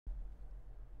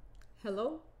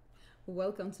Hello,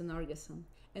 welcome to Norgeson,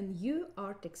 a new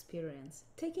art experience,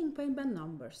 taking paint by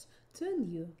numbers to a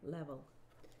new level.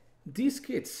 These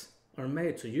kits are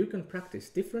made so you can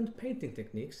practice different painting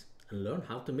techniques and learn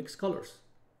how to mix colors.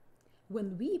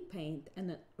 When we paint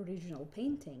an original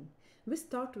painting, we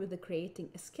start with creating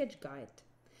a sketch guide.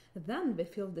 Then we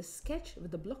fill the sketch with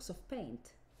the blocks of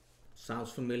paint.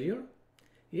 Sounds familiar?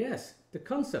 Yes, the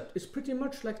concept is pretty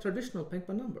much like traditional paint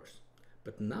by numbers.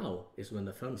 But now is when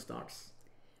the fun starts.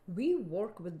 We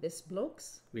work with these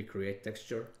blocks, We create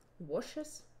texture,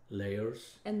 washes,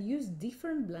 layers. and use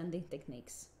different blending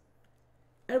techniques.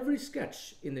 Every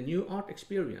sketch in the new art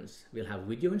experience will have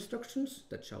video instructions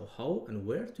that show how and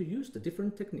where to use the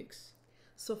different techniques.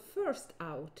 So first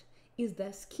out is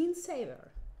the skin saver.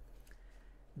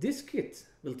 This kit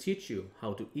will teach you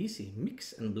how to easily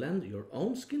mix and blend your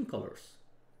own skin colors.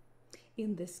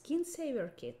 In the skin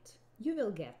saver kit, you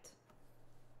will get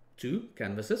 2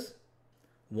 canvases,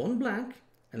 1 blank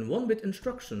and 1 with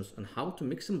instructions on how to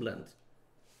mix and blend,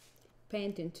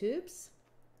 paint in tubes,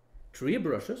 3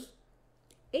 brushes,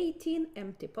 18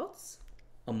 empty pots,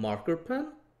 a marker pen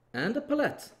and a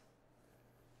palette.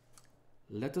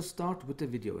 Let us start with the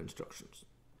video instructions.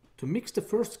 To mix the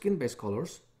first skin base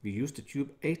colors, we use the tube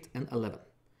 8 and 11.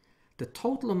 The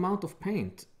total amount of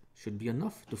paint should be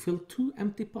enough to fill 2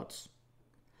 empty pots.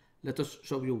 Let us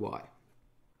show you why.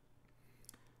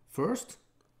 First,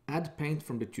 add paint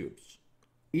from the tubes.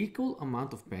 Equal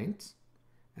amount of paint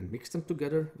and mix them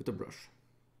together with a brush.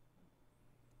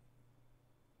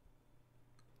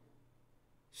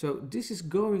 So this is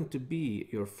going to be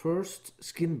your first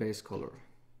skin base color.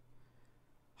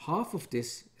 Half of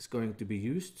this is going to be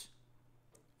used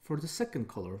for the second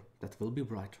color that will be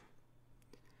brighter.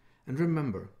 And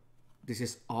remember, this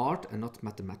is art and not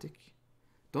mathematics.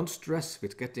 Don't stress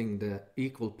with getting the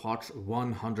equal parts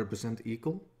 100%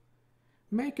 equal.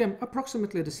 Make them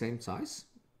approximately the same size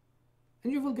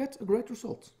and you will get a great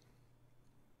result.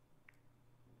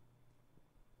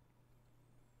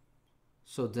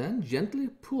 So then gently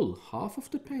pull half of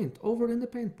the paint over in the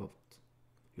paint pot.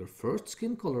 Your first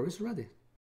skin color is ready.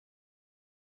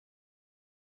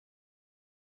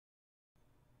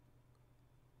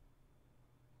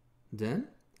 Then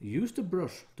use the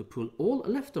brush to pull all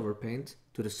leftover paint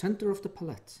to the center of the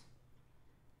palette.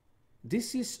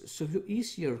 This is so you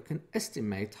easier can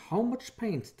estimate how much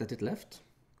paint that it left.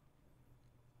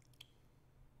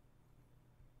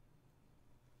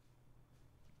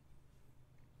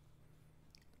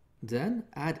 Then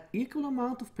add equal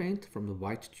amount of paint from the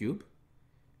white tube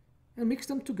and mix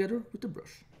them together with the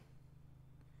brush.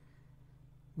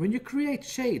 When you create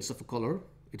shades of a color,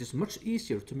 it is much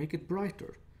easier to make it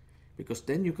brighter, because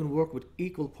then you can work with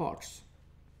equal parts.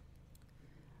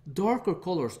 Darker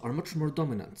colors are much more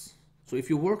dominant. So if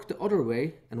you work the other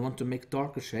way and want to make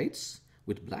darker shades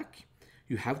with black,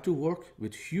 you have to work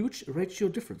with huge ratio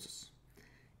differences.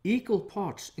 Equal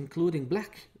parts including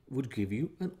black would give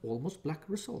you an almost black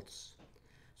results.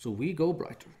 So we go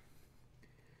brighter.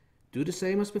 Do the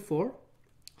same as before.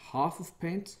 Half of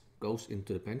paint goes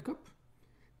into the paint cup.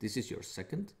 This is your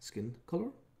second skin color.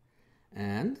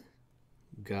 And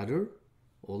gather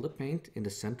all the paint in the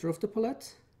center of the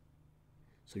palette.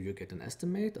 So you get an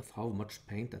estimate of how much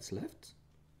paint that's left.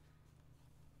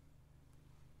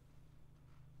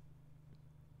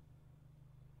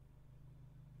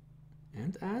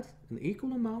 And add an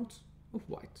equal amount of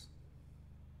white.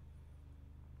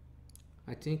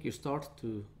 I think you start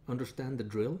to understand the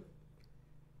drill.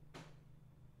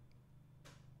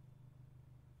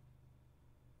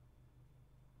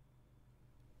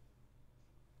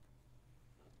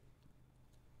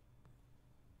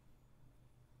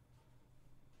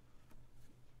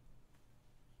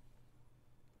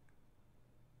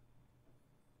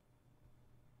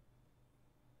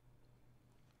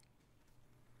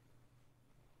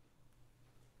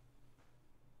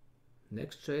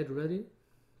 Next shade ready,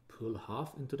 pull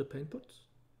half into the paint pot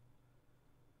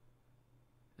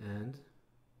and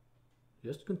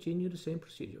just continue the same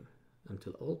procedure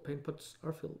until all paint pots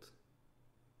are filled.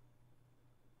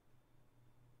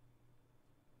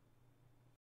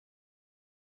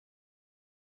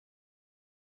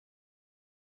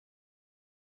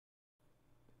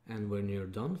 And when you're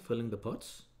done filling the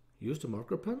pots, use the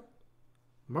marker pen,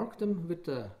 mark them with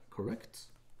the correct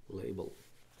label.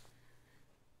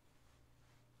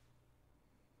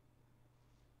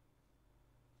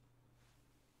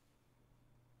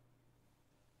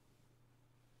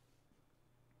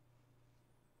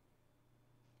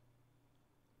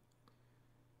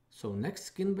 So next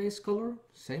skin base color,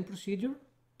 same procedure,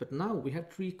 but now we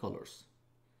have 3 colors.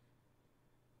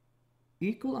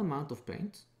 Equal amount of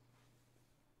paint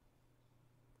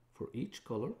for each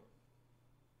color,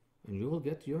 and you will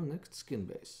get your next skin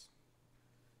base.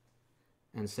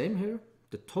 And same here,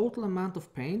 the total amount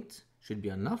of paint should be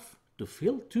enough to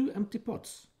fill 2 empty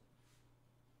pots.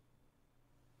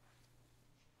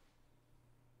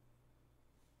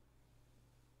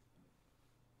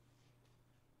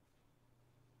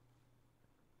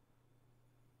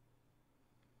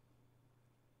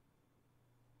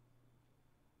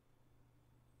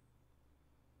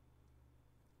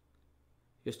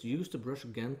 Just use the brush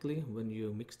gently when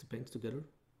you mix the paints together,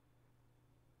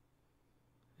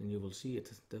 and you will see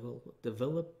it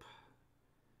develop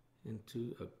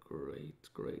into a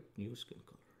great new skin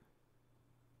color.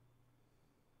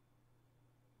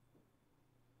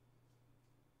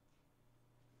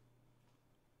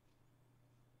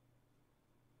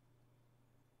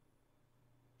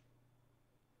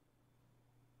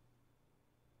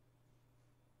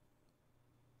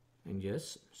 And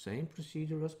yes, same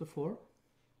procedure as before.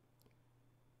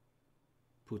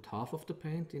 Put half of the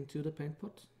paint into the paint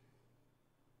pot.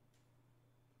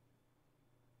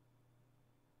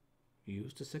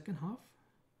 Use the second half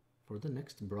for the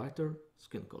next brighter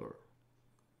skin color.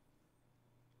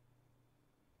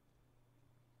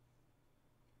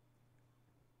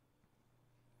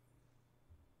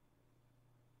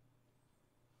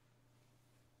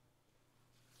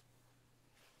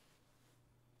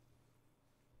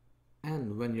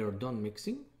 And when you're done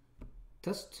mixing,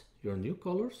 test your new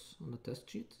colors on the test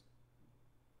sheet.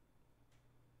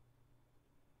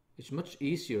 It's much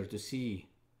easier to see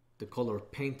the color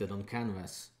painted on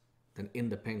canvas than in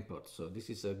the paint pot, so this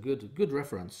is a good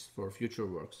reference for future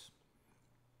works.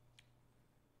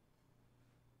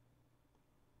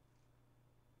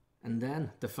 And then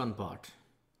the fun part,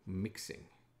 mixing.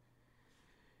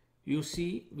 You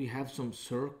see we have some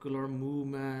circular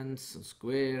movements and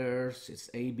squares, it's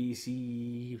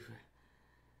ABC.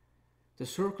 The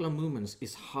circular movements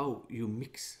is how you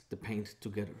mix the paint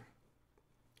together.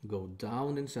 Go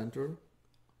down in center,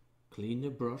 clean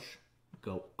your brush,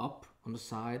 go up on the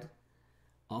side,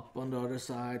 up on the other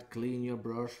side, clean your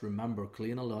brush, remember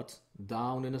clean a lot,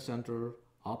 down in the center,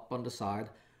 up on the side,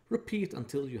 repeat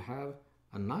until you have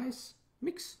a nice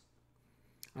mix,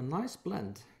 a nice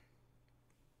blend.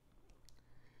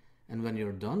 And when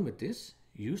you're done with this,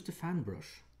 use the fan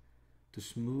brush to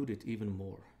smooth it even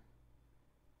more.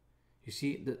 You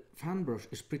see, the fan brush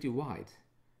is pretty wide,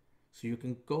 so you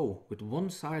can go with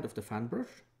one side of the fan brush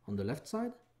on the left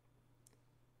side,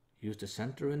 use the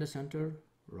center in the center,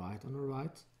 right on the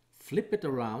right, flip it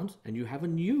around, and you have a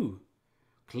new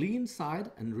clean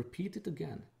side, and repeat it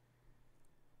again.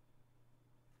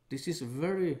 This is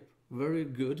very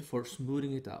good for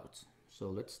smoothing it out. So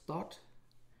let's start.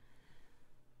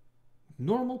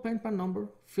 Normal paint pan number,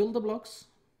 fill the blocks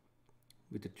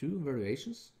with the 2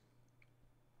 variations.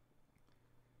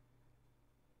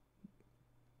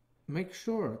 Make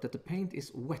sure that the paint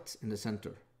is wet in the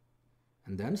center,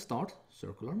 and then start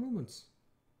circular movements.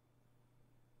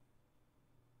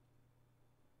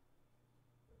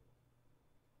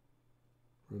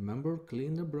 Remember,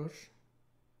 clean the brush,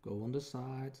 go on the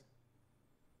side.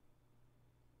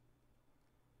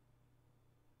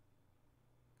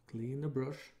 Clean the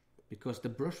brush, because the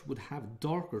brush would have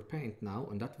darker paint now,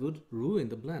 and that would ruin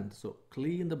the blend, so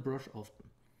clean the brush often.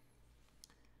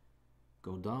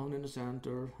 Go down in the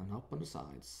center and up on the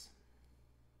sides.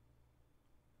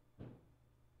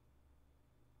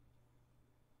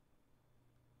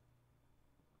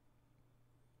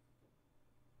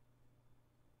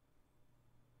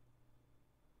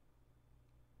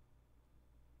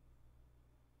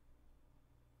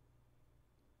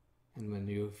 And when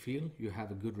you feel you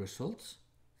have a good result,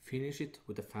 finish it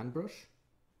with a fan brush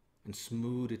and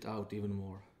smooth it out even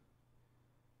more.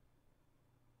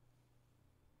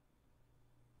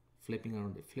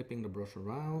 Flipping the brush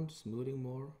around, smoothing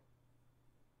more.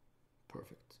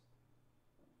 Perfect.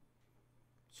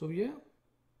 So yeah,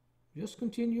 just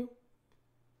continue.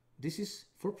 This is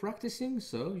for practicing,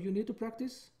 so you need to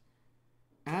practice.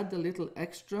 Add a little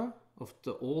extra of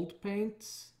the old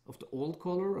paints, of the old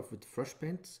color, with fresh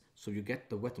paints, so you get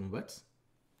the wet on wet.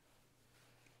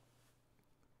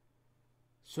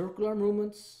 Circular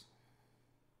movements.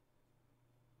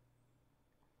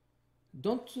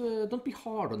 Don't be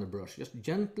hard on the brush, just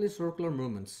gently circular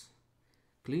movements.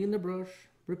 Clean the brush,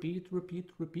 repeat, repeat,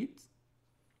 repeat.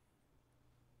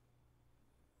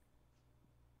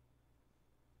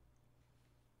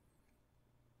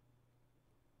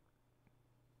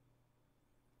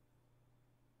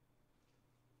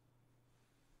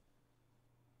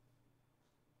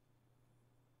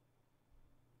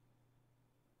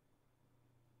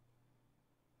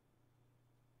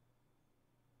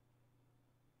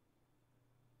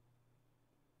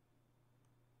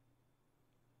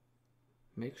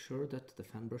 Make sure that the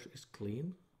fan brush is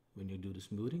clean when you do the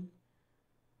smoothing.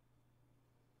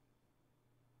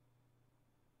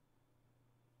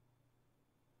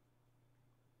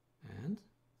 And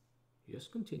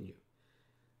just continue.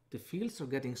 The fields are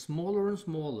getting smaller and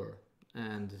smaller,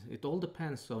 and it all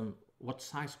depends on what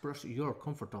size brush you're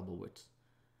comfortable with.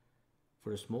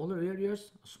 For the smaller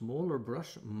areas, a smaller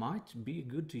brush might be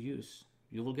good to use.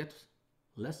 You will get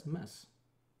less mess.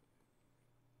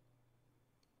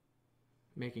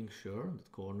 Making sure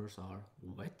that corners are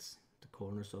wet, the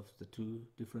corners of the two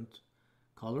different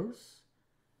colors,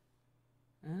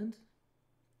 and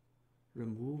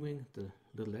removing the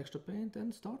little extra paint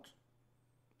and start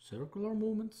circular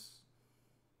movements.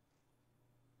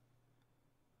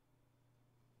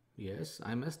 Yes,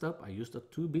 I messed up. I used a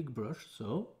too big brush,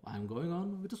 so I'm going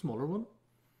on with a smaller one.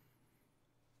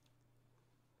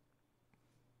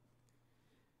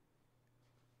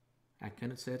 I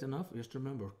cannot say it enough. Just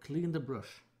remember, clean the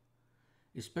brush.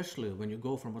 Especially when you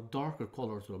go from a darker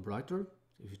color to a brighter.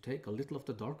 If you take a little of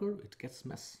the darker, it gets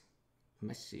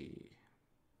messy.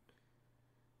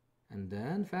 And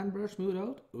then fan brush smooth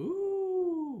out.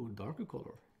 Ooh, darker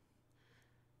color.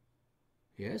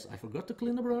 Yes, I forgot to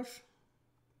clean the brush.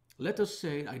 Let us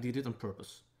say I did it on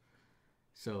purpose.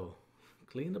 So,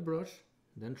 clean the brush,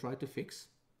 then try to fix.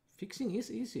 Fixing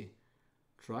is easy.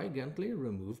 Try gently,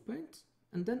 remove paint,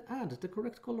 and then add the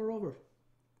correct color over.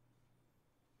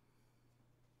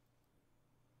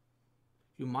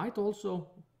 You might also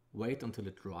wait until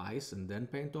it dries and then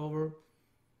paint over.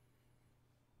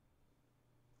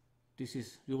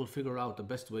 You will figure out the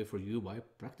best way for you by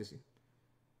practicing.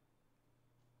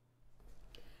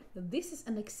 This is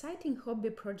an exciting hobby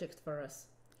project for us.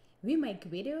 We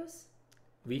make videos,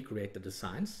 we create the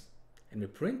designs, and we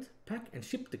print, pack and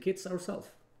ship the kits ourselves.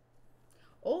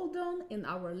 All done in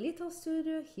our little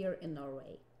studio here in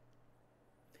Norway.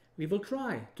 We will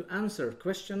try to answer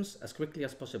questions as quickly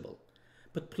as possible.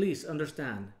 But please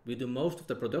understand, we do most of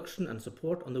the production and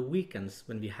support on the weekends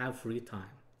when we have free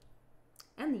time.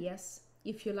 And yes,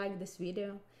 if you like this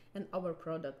video and our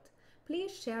product,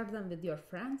 please share them with your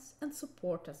friends and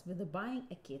support us with buying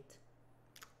a kit.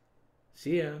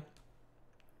 See ya!